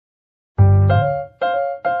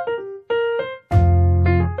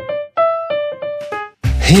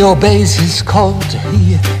He obeys his code,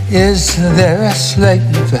 he is their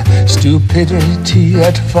slave. Stupidity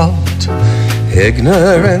at fault,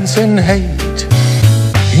 ignorance and hate.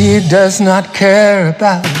 He does not care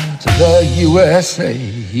about the USA,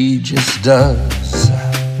 he just does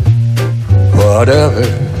whatever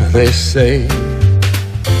they say.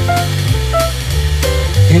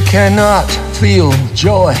 He cannot feel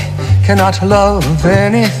joy, cannot love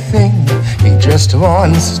anything. He just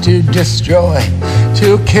wants to destroy,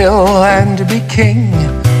 to kill and be king.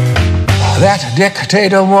 That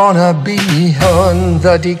dictator wannabe on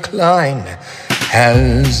the decline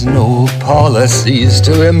has no policies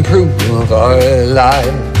to improve our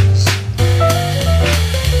lives.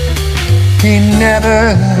 He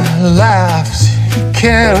never laughs, he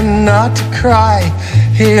cannot cry.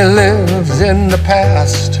 He lives in the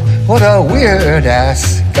past, what a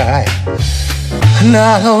weird-ass guy.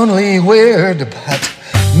 Not only weird, but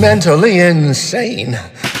mentally insane.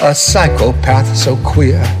 A psychopath so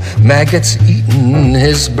queer, maggots eating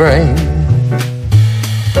his brain.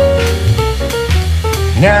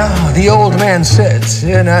 Now the old man sits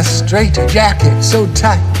in a straitjacket so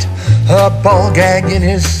tight, a ball gag in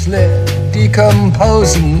his slit,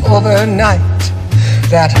 decomposing overnight.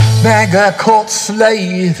 That MAGA cult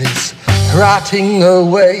slave is rotting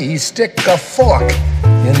away. Stick a fork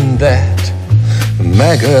in that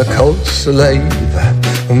MAGA cult slave,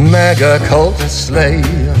 MAGA cult slave,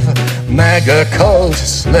 MAGA cult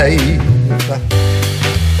slave.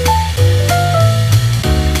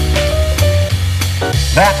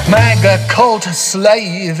 That MAGA cult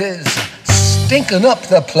slave is stinking up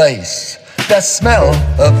the place, the smell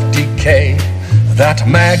of decay. That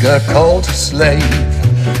MAGA cult slave,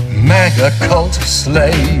 MAGA cult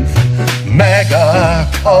slave, MAGA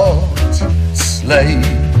cult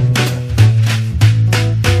slave.